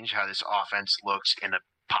change how this offense looks in a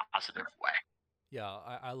positive way. Yeah,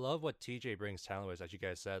 I love what TJ brings talent-wise, as you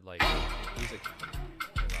guys said. Like, he's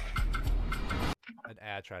an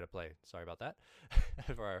ad try to play. Sorry about that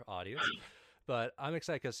for our audience. But I'm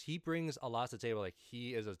excited because he brings a lot to the table. Like,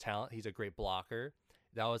 he is a talent. He's a great blocker.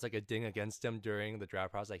 That was like a ding against him during the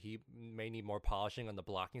draft process. Like, he may need more polishing on the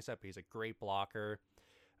blocking side, but he's a great blocker.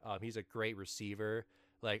 He's a great receiver.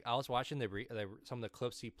 Like, I was watching some of the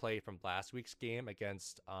clips he played from last week's game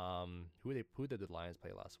against who did the Lions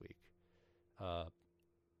play last week?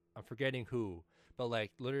 I'm forgetting who, but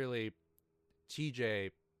like literally,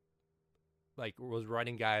 TJ like was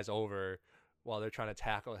running guys over while they're trying to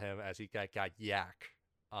tackle him as he got yak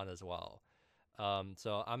on as well.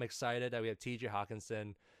 So I'm excited that we have TJ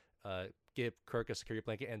Hawkinson, give Kirk a security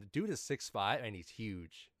blanket, and the dude is 6'5" and he's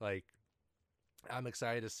huge. Like, I'm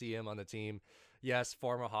excited to see him on the team. Yes,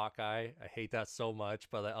 former Hawkeye. I hate that so much,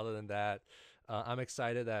 but like, other than that, I'm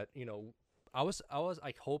excited that, you know, I was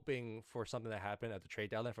like hoping for something to happen at the trade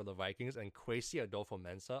deadline for the Vikings, and Kwesi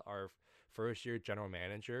Adolfo-Mensah, our first year general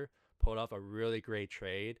manager, pulled off a really great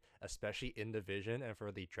trade, especially in division and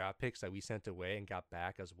for the draft picks that we sent away and got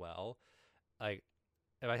back as well. Like,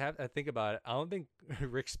 if I think about it, I don't think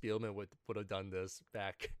Rick Spielman would have done this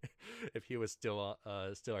back if he was still our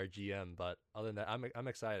GM. But other than that, I'm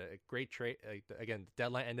excited. A great trade. Again, the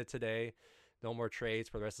deadline ended today. No more trades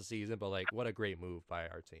for the rest of the season. But like, what a great move by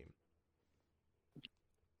our team.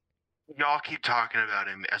 Y'all keep talking about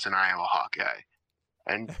him as an Iowa Hawkeye,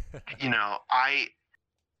 and you know,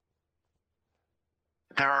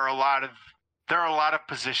 there are a lot of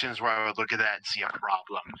positions where I would look at that and see a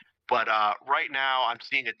problem. But right now, I'm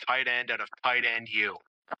seeing a tight end out of tight end U,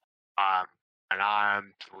 and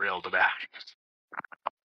I'm thrilled about it.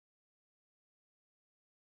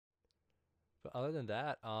 But other than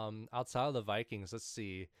that, outside of the Vikings, let's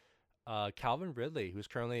see. Calvin Ridley, who's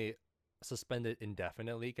currently suspended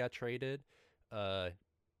indefinitely, got traded.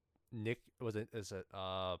 Nick was it? Is it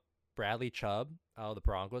Bradley Chubb out of the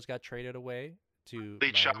Broncos got traded away to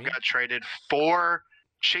Lee Chubb Miami. got traded for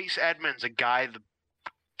Chase Edmonds, a guy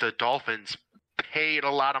the Dolphins paid a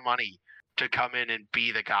lot of money to come in and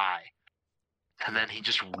be the guy. And then he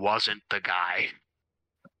just wasn't the guy.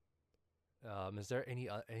 Is there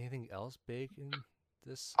anything else big in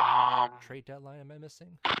this trade deadline? Am I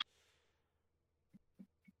missing?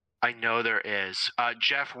 I know there is.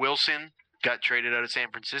 Jeff Wilson got traded out of San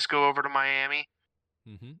Francisco over to Miami.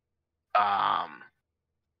 Mm-hmm. I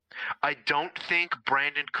don't think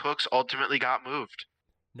Brandon Cooks ultimately got moved.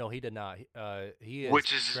 No, he did not. He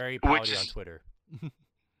is very which pouty is on Twitter.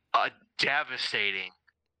 a devastating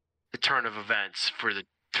turn of events for the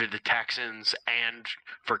Texans and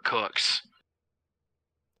for Cooks.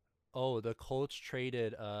 Oh, the Colts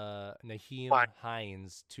traded Naheem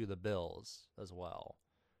Hines to the Bills as well,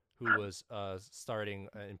 who was starting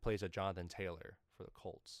in place of Jonathan Taylor for the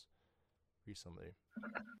Colts recently.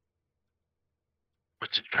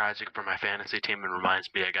 Which is tragic for my fantasy team and reminds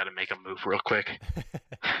me I got to make a move real quick.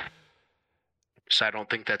 So I don't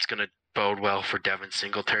think that's going to bode well for Devin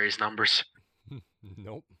Singletary's numbers.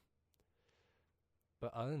 Nope.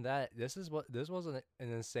 But other than that, this was an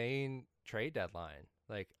insane trade deadline.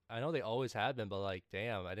 Like, I know they always have been, but like,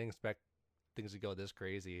 damn, I didn't expect things to go this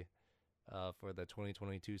crazy for the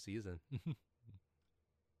 2022 season.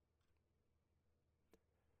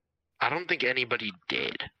 I don't think anybody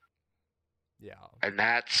did. Yeah. And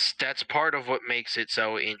that's part of what makes it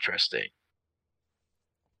so interesting.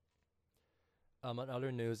 On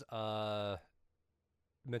other news,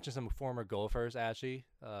 mention some former Gophers actually.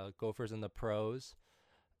 Gophers in the pros.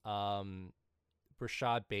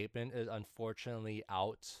 Rashad Bateman is unfortunately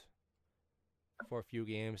out for a few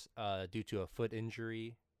games due to a foot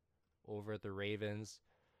injury over at the Ravens.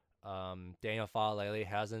 Daniel Faalele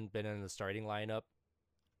hasn't been in the starting lineup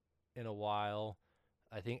in a while.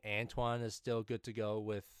 I think Antoine is still good to go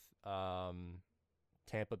with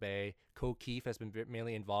Tampa Bay. Ko Keefe has been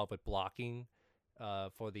mainly involved with blocking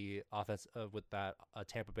for the offense with that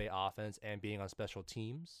Tampa Bay offense and being on special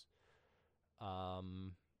teams. I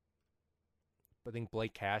think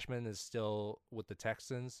Blake Cashman is still with the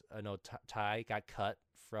Texans. I know Ty got cut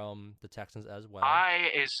from the Texans as well. Ty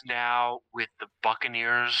is now with the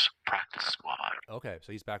Buccaneers practice squad. Okay,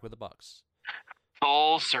 so he's back with the Bucs.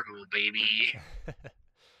 Full circle, baby.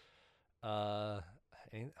 Am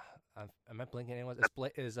I blinking anyone?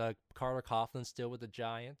 Is Carter Coughlin still with the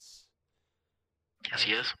Giants? Yes,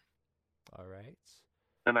 he is. All right.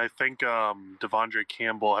 And I think Devondre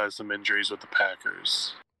Campbell has some injuries with the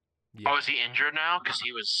Packers. Yeah. Oh, is he injured now? Because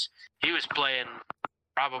he was playing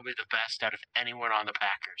probably the best out of anyone on the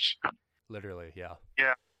Packers. Literally, yeah.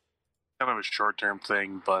 Yeah. Kind of a short-term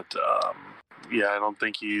thing, but yeah, I don't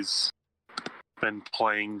think he's been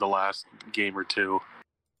playing the last game or two.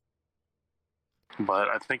 But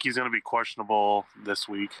I think he's going to be questionable this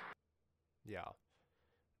week. Yeah.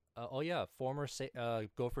 Former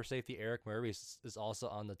Gopher safety Eric Murray is also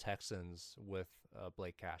on the Texans with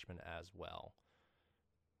Blake Cashman as well.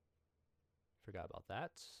 Forgot about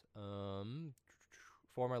that.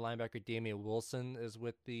 Former linebacker Damian Wilson is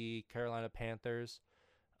with the Carolina Panthers.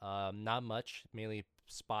 Not much, mainly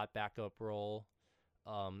spot backup role.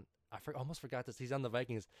 I almost forgot this. He's on the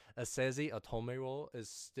Vikings. Asezi Otomiro is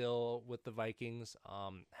still with the Vikings.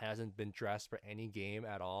 Hasn't been dressed for any game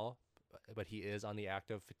at all, but he is on the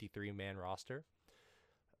active 53-man roster.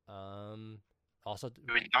 Also,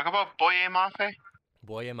 Did we talk about Boye Mafe?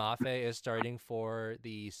 Boye Mafe is starting for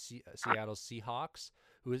the Seattle Seahawks,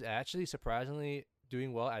 who is actually surprisingly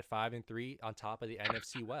doing well at 5-3 on top of the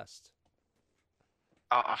NFC West.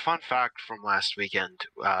 A fun fact from last weekend: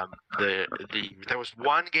 there was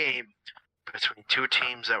one game between two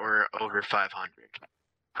teams that were over 500,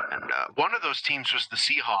 and one of those teams was the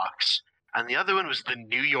Seahawks, and the other one was the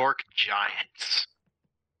New York Giants.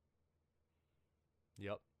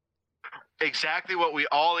 Yep. Exactly what we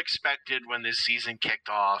all expected when this season kicked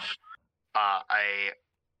off. A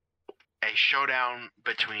showdown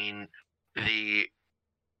between the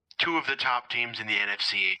two of the top teams in the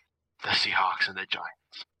NFC, the Seahawks and the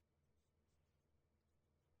Giants.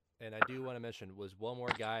 And I do want to mention was one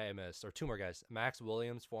more guy I missed, or two more guys. Max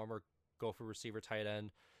Williams, former Gopher receiver tight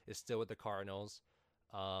end, is still with the Cardinals.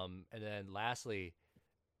 And then lastly,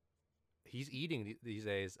 he's eating these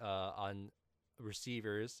days on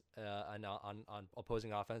receivers and on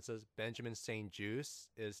opposing offenses. Benjamin St-Juste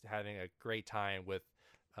is having a great time with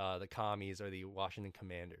the Commies or the Washington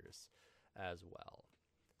Commanders as well.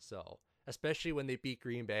 So especially when they beat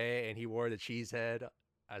Green Bay and he wore the cheese head,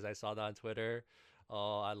 as I saw that on Twitter.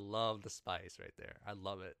 Oh, I love the spice right there. I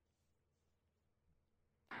love it.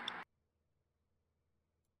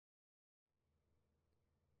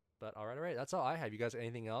 But all right. That's all I have. You guys,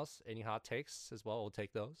 anything else? Any hot takes as well? We'll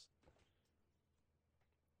take those.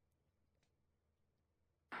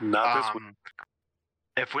 Not this week.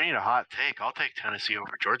 If we need a hot take, I'll take Tennessee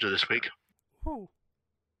over Georgia this week. Whew.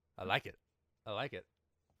 I like it.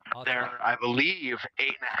 They're, I believe,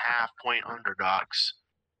 8.5-point underdogs.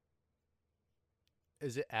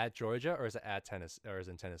 Is it at Georgia or is it at Tennessee or is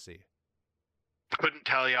it in Tennessee? Couldn't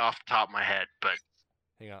tell you off the top of my head, but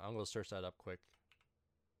Hang on, I'm gonna search that up quick.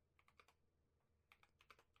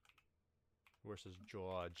 Versus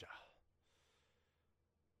Georgia.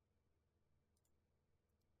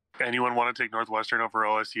 Anyone want to take Northwestern over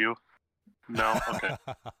OSU? No? Okay.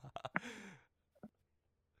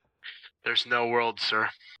 there's no world, sir.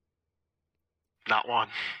 Not one.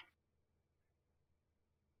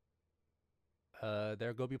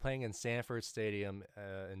 They're going to be playing in Sanford Stadium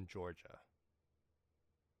in Georgia.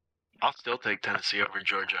 I'll still take Tennessee over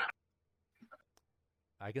Georgia.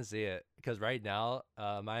 I can see it because right now,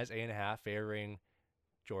 minus 8.5 favoring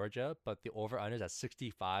Georgia, but the over/under is at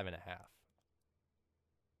 65.5.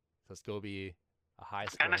 So it's going to be a high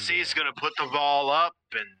score. Tennessee's going to put the ball up,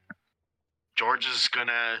 and Georgia's going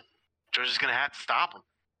to have to stop them.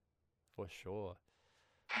 For sure.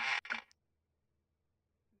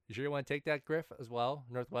 You sure you want to take that, Griff, as well?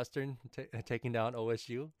 Northwestern taking down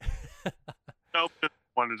OSU? Nope, just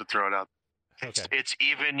wanted to throw it out. Okay. It's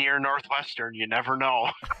even year Northwestern. You never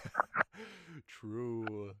know.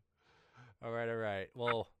 True. All right.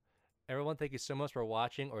 Well, everyone, thank you so much for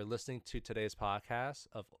watching or listening to today's podcast.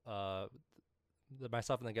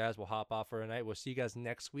 Myself and the guys will hop off for a night. We'll see you guys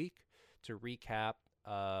next week to recap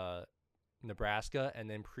Nebraska and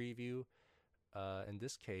then preview. In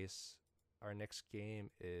this case, our next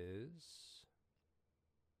game is.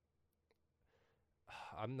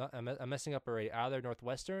 I'm messing up already. Either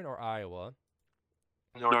Northwestern or Iowa.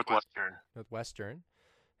 Northwestern.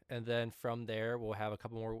 And then from there, we'll have a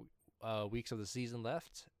couple more weeks of the season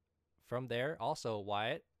left. From there, also,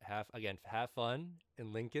 Wyatt, have fun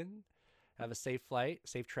in Lincoln. Have a safe flight,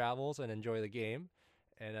 safe travels, and enjoy the game.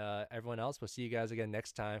 And everyone else, we'll see you guys again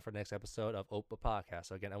next time for the next episode of Opa Podcast.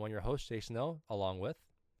 So again, I'm your host, Jason O, along with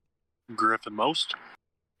Griffin Most.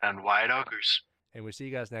 And Wyatt Oakers. And we'll see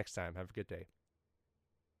you guys next time. Have a good day.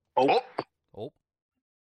 Oh. Oh.